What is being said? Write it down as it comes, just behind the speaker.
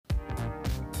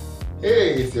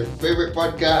Hey, it's your favorite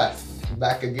podcast.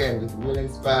 Back again with Will and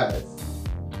Spaz.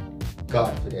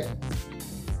 Confidence.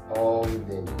 It's all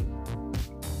within you.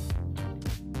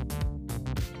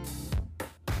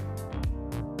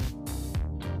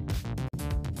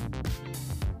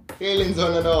 Hailings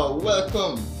on and all.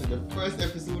 Welcome to the first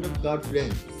episode of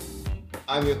Confidence.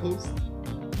 I'm your host,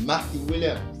 Matthew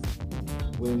Williams,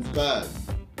 Will and Spaz.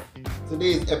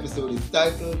 Today's episode is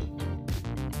titled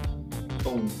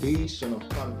Foundation of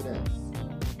Confidence.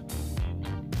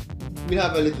 We'll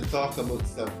have a little talk about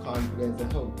self-confidence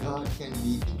and how God can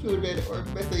be included, or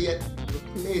better yet,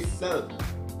 replace self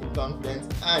in confidence,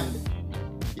 and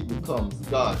it becomes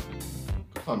God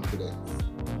confidence.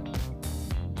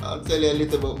 I'll tell you a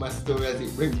little about my story as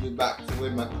it brings me back to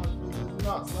when my confidence was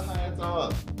not so high at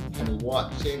all and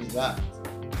what changed that.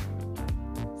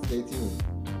 Stay tuned.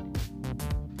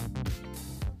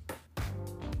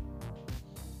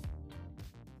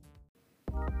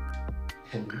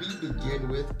 And we begin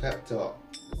with pep talk.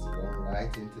 Let's run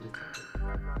right into the topic.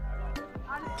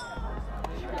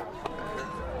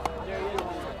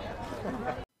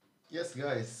 Yes,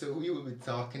 guys, so we will be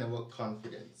talking about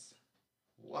confidence.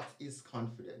 What is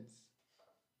confidence?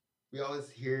 We always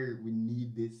hear we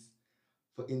need this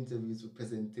for interviews, for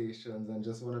presentations, and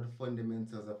just one of the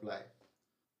fundamentals of life.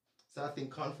 So I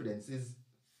think confidence is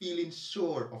feeling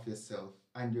sure of yourself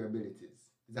and your abilities.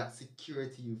 That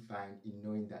security you find in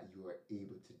knowing that you are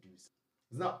able to do so.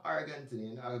 It's not arrogant to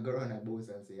me, I'll go around a boast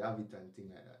and say have it and thing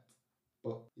like that.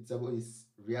 But it's about this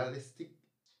realistic,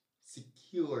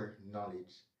 secure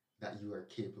knowledge that you are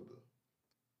capable.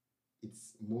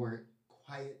 It's more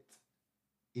quiet,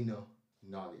 inner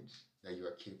knowledge that you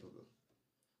are capable.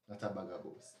 Not a bag of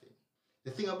boasting.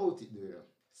 The thing about it though,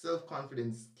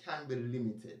 self-confidence can be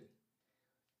limited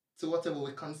to whatever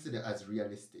we consider as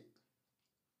realistic.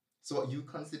 So what you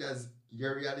consider as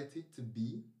your reality to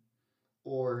be,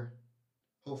 or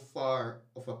how far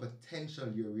of a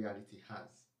potential your reality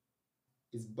has,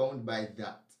 is bound by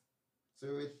that. So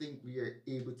everything we are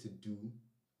able to do,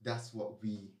 that's what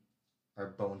we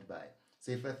are bound by.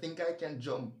 So if I think I can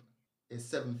jump a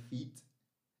 7 feet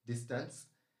distance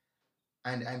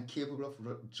and I'm capable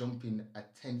of jumping a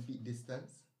 10 feet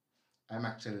distance, I'm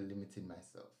actually limiting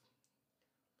myself.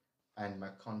 And my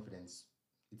confidence,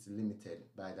 it's limited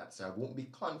by that. So I won't be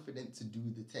confident to do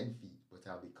the 10 feet, but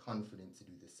I'll be confident to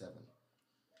do the 7.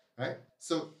 Right?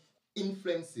 So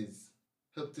influences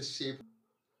help to shape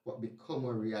what become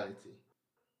a reality.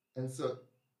 And so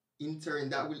in turn,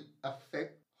 that will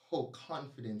affect how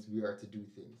confident we are to do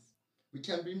things. We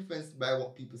can be influenced by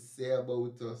what people say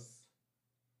about us,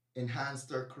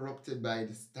 enhanced or corrupted by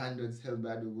the standards held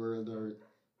by the world or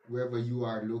wherever you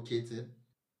are located.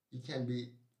 You can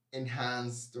be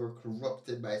enhanced or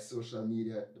corrupted by social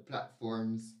media, the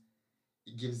platforms.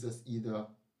 It gives us either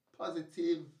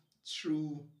positive,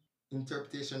 true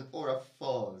interpretation or a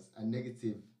false, a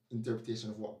negative interpretation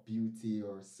of what beauty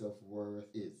or self-worth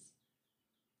is.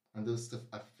 And those stuff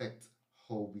affect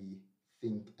how we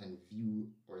think and view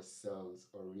ourselves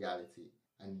or reality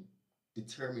and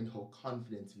determine how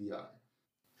confident we are.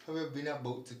 Have you been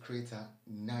about to create a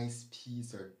nice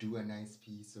piece or do a nice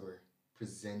piece or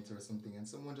present or something, and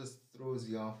someone just throws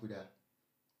you off with a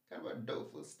kind of a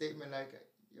doubtful statement like,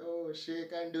 yo, sure you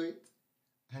can do it?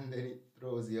 And then it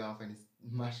throws you off and it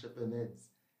mashes up your heads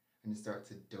and you start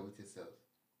to doubt yourself.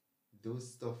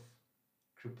 Those stuff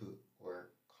cripple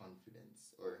our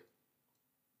confidence or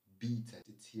beat and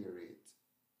deteriorate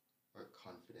our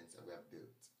confidence that we have built.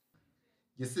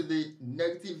 You see the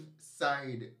negative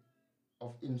side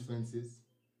of influences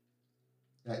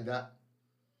like that,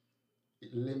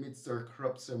 it limits or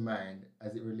corrupts our mind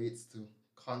as it relates to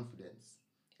confidence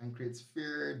and creates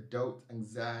fear, doubt,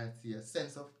 anxiety, a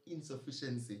sense of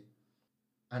insufficiency,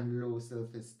 and low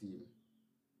self-esteem.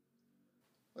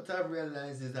 What I've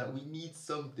realized is that we need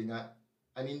something,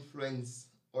 an influence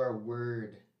or a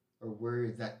word or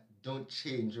words that don't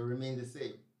change or remain the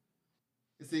same.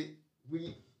 You see,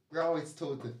 we're always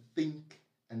told to think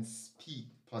and speak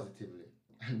positively,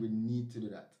 and we need to do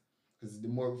that. Because the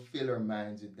more we fill our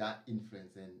minds with that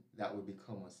influence, then that will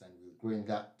become us and we'll grow in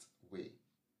that way.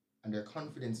 And our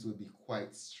confidence will be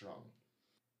quite strong.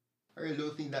 I really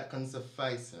don't think that can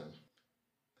suffice them.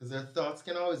 Because our thoughts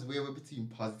can always waver between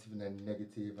positive and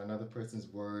negative. Another person's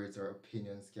words or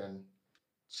opinions can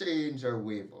change or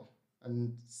waver.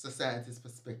 And society's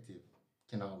perspective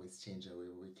can always change or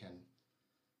waver.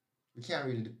 We can't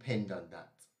really depend on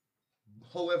that.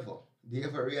 However, do you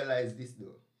ever realize this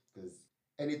though? Because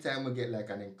anytime we get like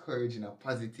an encouraging, a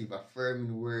positive,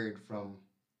 affirming word from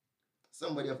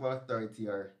somebody of authority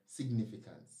or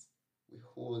significance, we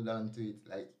hold on to it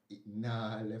like it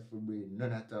nah left for brain,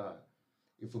 none at all.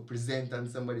 If we present and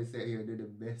somebody say, "You did the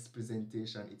best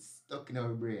presentation," it's stuck in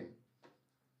our brain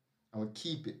and we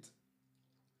keep it.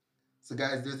 So,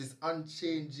 guys, there's this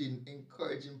unchanging,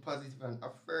 encouraging, positive, and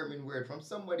affirming word from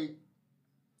somebody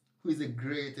who is the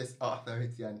greatest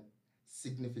authority and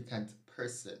significant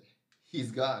person.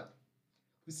 He's God,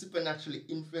 who supernaturally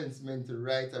influenced men to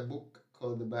write a book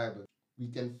called the Bible. We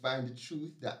can find the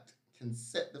truth that can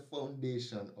set the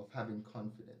foundation of having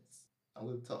confidence. And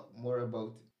we'll talk more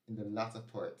about it in the latter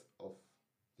part of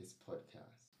this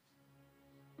podcast.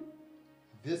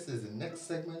 This is the next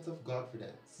segment of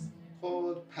Godfidence,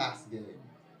 called Pass Game,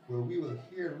 where we will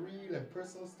hear real and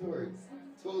personal stories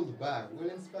told by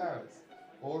William Sparrows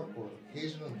or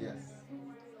occasional guests.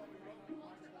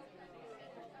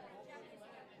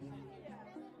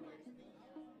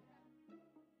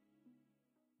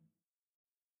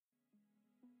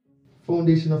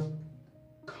 Foundation of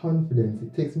confidence.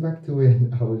 It takes me back to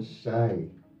when I was shy.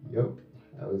 Yup,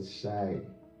 I was shy.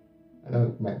 I know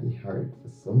it might be hard for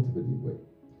some to believe, but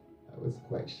I was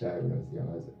quite shy when I was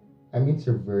young. I'm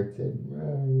introverted.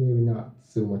 Maybe not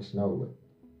so much now, but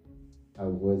I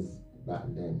was back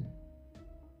then.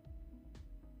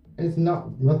 And it's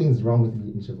nothing's wrong with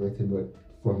being introverted, but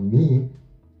for me,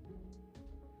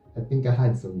 I think I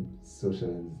had some social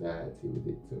anxiety with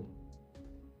it too.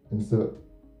 And so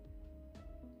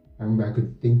I remember I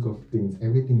could think of things,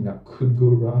 everything that could go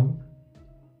wrong,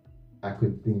 I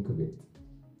could think of it.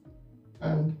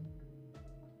 And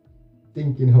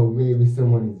thinking how maybe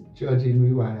someone is judging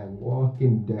me while I'm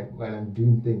walking, while I'm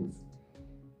doing things,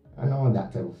 and all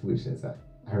that type of foolishness.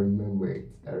 I remember it.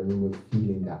 I remember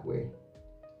feeling that way.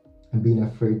 And being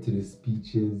afraid to do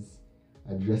speeches,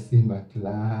 addressing my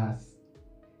class,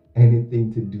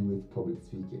 anything to do with public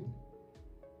speaking.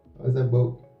 I was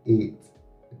about 8,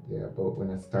 about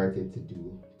when I started to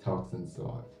do talks and so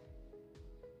on.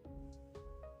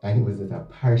 And it was at a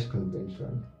parish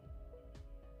convention.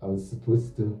 I was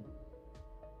supposed to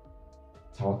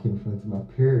talk in front of my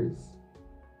peers.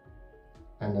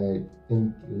 And I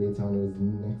think later on,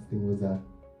 the next thing was a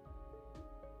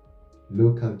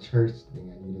local church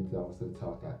thing I needed to also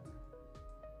talk at.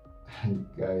 And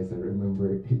guys, I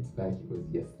remember it's like it was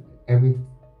yesterday. Every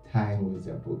time I was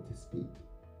about to speak,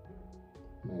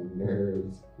 my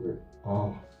nerves were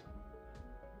off.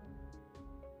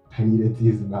 I needed to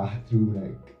use the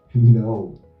bathroom,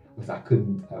 because I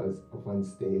couldn't. I was up on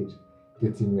stage,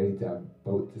 getting ready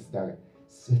about to start,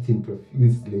 sweating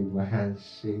profusely, my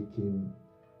hands shaking,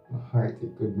 my heart,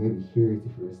 you could maybe hear it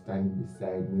if you were standing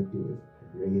beside me. It was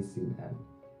racing and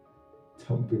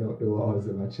thumping out the walls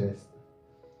of my chest.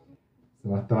 So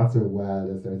my thoughts were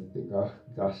wild. I started to think, oh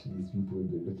gosh, these people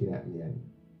would be looking at me and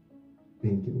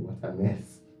thinking, what a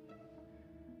mess.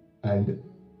 And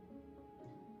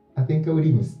I think I would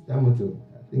even stammer too.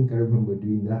 I think I remember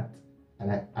doing that.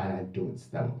 And I don't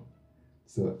stammer.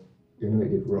 So, it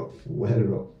did rough, well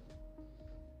rough.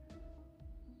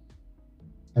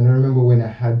 And I remember when I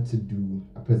had to do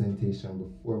a presentation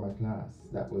before my class,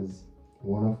 that was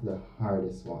one of the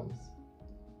hardest ones.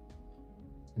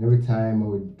 And every time I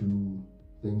would do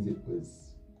things, it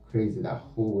was crazy. That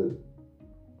whole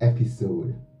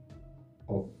episode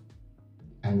of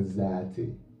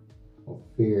anxiety, of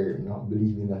fear, not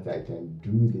believing that I can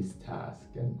do this task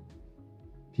and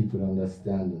people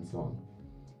understand and so on.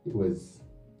 It was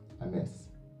a mess.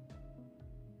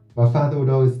 My father would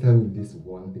always tell me this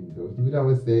one thing though. He would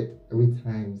always say, every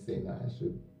time saying that I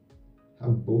should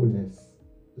have boldness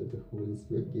that the Holy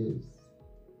Spirit gives.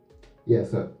 Yeah,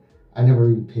 so I never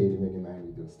really paid him any mind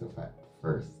with those stuff at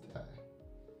first.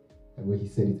 And when he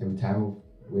said it every time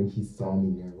when he saw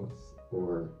me nervous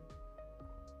or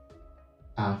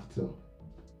after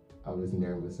I was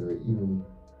nervous, or even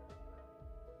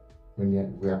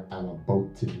where I'm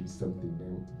about to do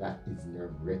something that is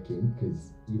nerve-wracking,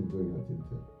 because even going out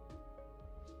into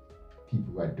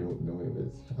people who I don't know, it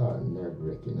was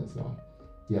nerve-wracking and so on.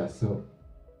 Yeah, so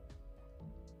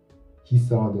he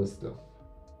saw those stuff.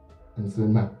 And so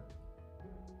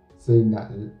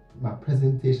in my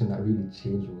presentation that really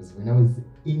changed was when I was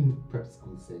in prep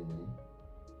school ceremony.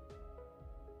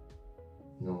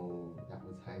 No, that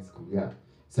was high school, yeah.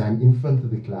 So I'm in front of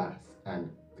the class,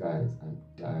 and guys, I'm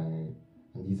dying.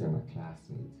 And these are my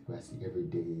classmates who I see every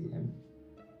day, and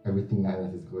everything like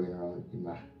that is going around in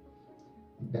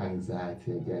the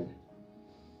anxiety again.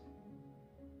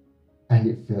 And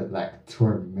it felt like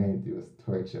torment, it was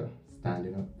torture,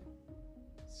 standing up,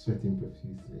 sweating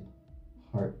profusely,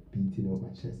 heart beating out my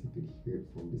chest, you could hear it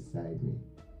from beside me.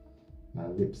 My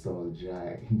lips all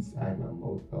dry, inside my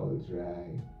mouth all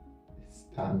dry,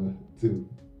 stammer to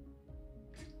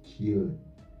kill.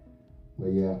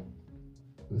 But yeah,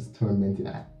 was tormenting.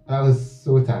 I was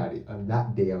so tired. On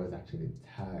that day, I was actually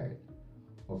tired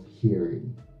of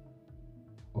hearing,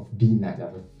 of being like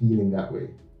that, of feeling that way.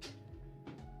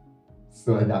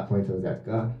 So at that point, I was like,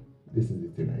 God, this is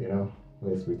it, you know?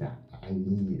 Holy Spirit, I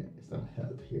need some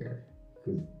help here.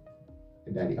 Because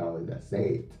Daddy always say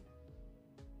it.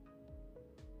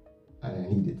 And I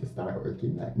needed to start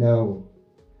working. Like, no.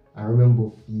 I remember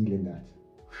feeling that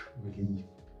relief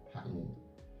happening.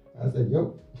 I said,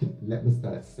 yo, let me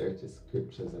start searching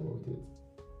scriptures about it.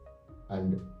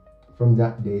 And from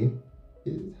that day,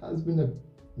 it has been a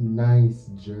nice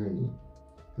journey.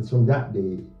 Because from that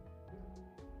day,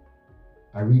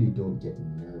 I really don't get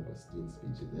nervous doing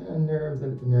speeches. Nerves, a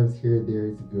little nerves here, there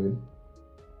is good.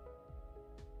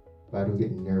 But I don't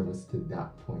get nervous to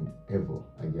that point ever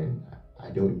again. I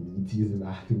don't need to use the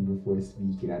bathroom before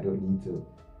speaking. I don't need to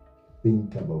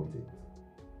think about it.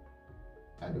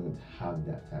 I don't have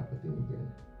that type of thing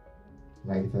again.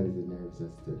 Might get a little nervous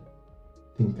just to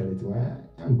think a little.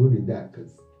 I'm good with that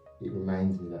because it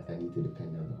reminds me that I need to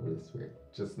depend on the Holy Spirit,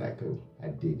 just like I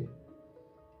did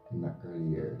in my early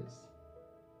years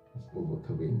of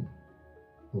overcoming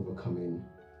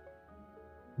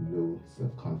low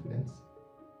self-confidence.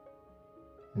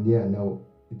 And yeah, now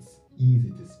it's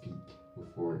easy to speak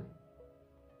before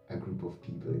a group of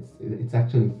people. It's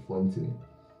actually fun to me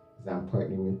because I'm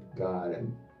partnering with God,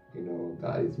 and you know,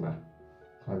 God is my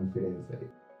confidence.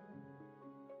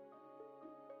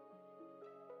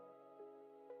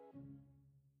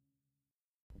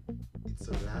 It's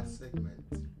the last segment,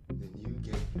 the new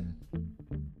game plan.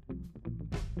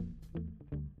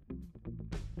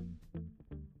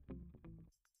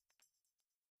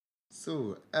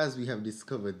 So, as we have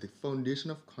discovered, the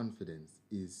foundation of confidence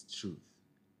is truth,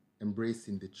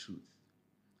 embracing the truth.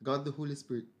 God the Holy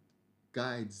Spirit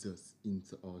guides us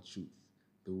into all truth.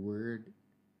 The Word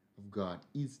of God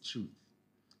is truth.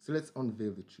 So let's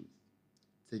unveil the truth.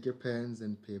 Take your pens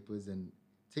and papers and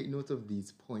take note of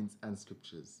these points and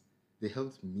scriptures. They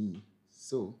helped me,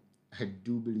 so I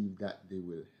do believe that they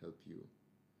will help you.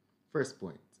 First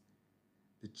point,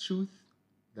 the truth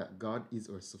that God is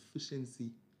our sufficiency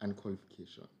and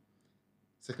qualification.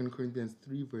 2 Corinthians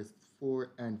 3 verse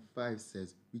 4 and 5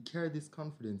 says, we carry this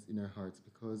confidence in our hearts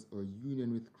because of our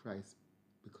union with Christ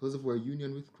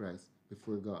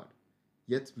before God.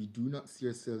 Yet we do not see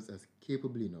ourselves as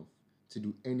capable enough to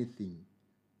do anything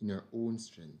in our own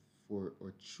strength, for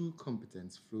our true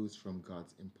competence flows from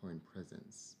God's empowering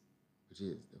presence, which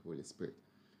is the Holy Spirit.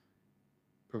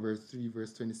 Proverbs 3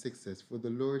 verse 26 says, for the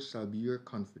Lord shall be your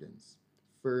confidence,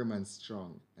 firm and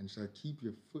strong, and shall keep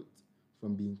your foot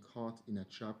from being caught in a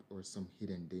trap or some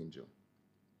hidden danger.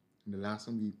 And the last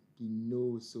one we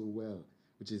know so well,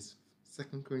 which is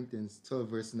 2 Corinthians 12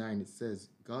 verse 9, it says,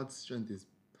 God's strength is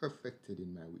perfected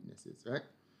in my weaknesses, right?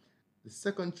 The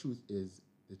second truth is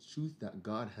the truth that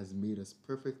God has made us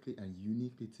perfectly and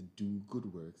uniquely to do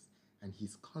good works, and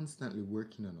He's constantly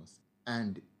working on us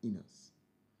and in us.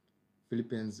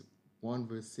 Philippians 1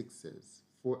 verse 6 says,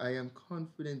 for I am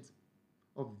confident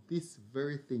of this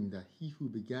very thing, that He who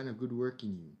began a good work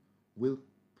in you will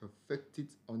perfect it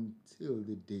until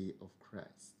the day of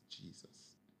Christ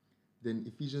Jesus. Then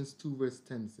Ephesians 2 verse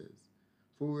 10 says,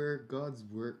 for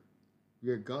we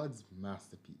are God's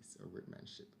masterpiece or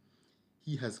workmanship.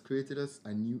 He has created us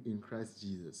anew in Christ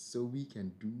Jesus so we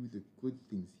can do the good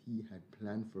things He had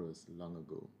planned for us long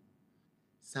ago.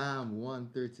 Psalm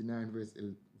 139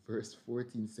 verse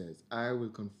 14 says, I will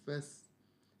confess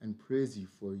and praise you,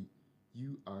 for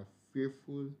you are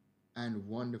fearful and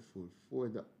wonderful, for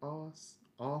the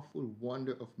awful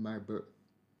wonder of my birth.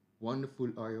 Wonderful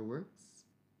are your works,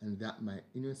 and that my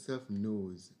inner self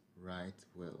knows right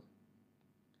well.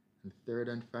 And third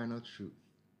and final truth,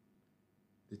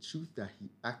 the truth that He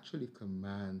actually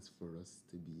commands for us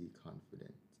to be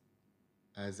confident.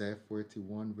 Isaiah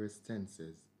 41 verse 10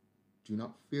 says, do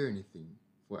not fear anything,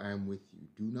 for I am with you.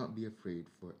 Do not be afraid,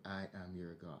 for I am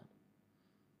your God.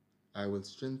 I will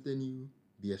strengthen you.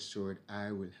 Be assured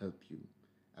I will help you.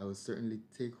 I will certainly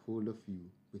take hold of you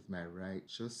with my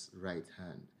righteous right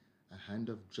hand, a hand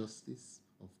of justice,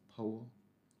 of power,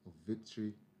 of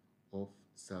victory, of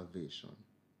salvation.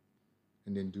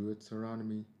 And then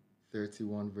Deuteronomy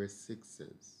 31 verse 6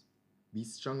 says, be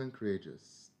strong and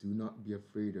courageous. Do not be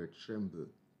afraid or tremble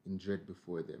in dread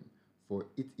before them, for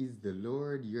it is the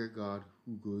Lord your God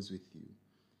who goes with you.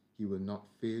 He will not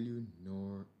fail you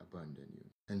nor abandon you.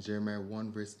 And Jeremiah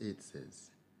 1 verse 8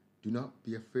 says, do not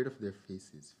be afraid of their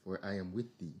faces, for I am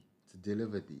with thee to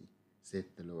deliver thee,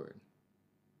 saith the Lord.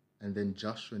 And then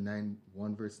Joshua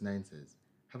 1 verse 9 says,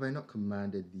 have I not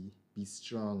commanded thee, be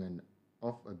strong and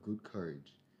of a good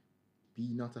courage?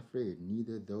 Be not afraid,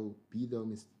 neither be thou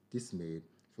dismayed,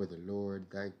 for the Lord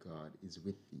thy God is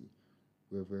with thee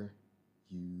wherever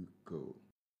you go.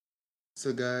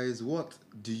 So, guys, what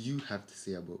do you have to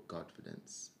say about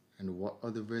confidence? And what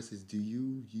other verses do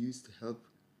you use to help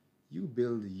you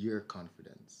build your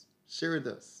confidence? Share with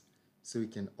us so we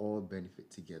can all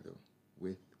benefit together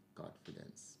with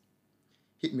confidence.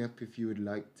 Hit me up if you would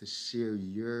like to share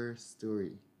your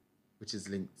story, which is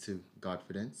linked to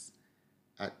Godfidence,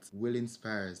 at Will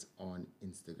Inspires on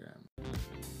Instagram.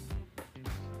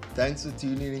 Thanks for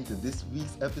tuning into this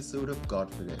week's episode of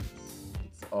Godfidence.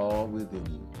 It's all within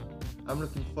you. I'm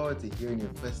looking forward to hearing your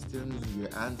questions,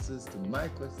 your answers to my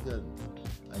questions,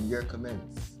 and your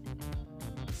comments.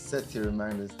 Set your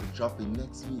reminders to drop in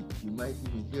next week. You might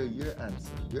even hear your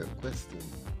answer, your question,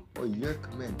 or your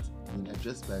comment being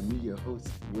addressed by me, your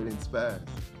host, Will Inspires,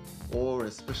 or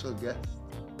a special guest.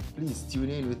 Please tune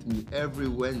in with me every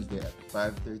Wednesday at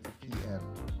 5:30 p.m.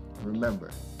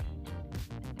 Remember,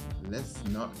 let's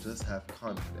not just have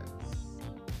confidence,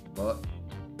 but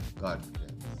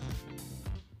confidence.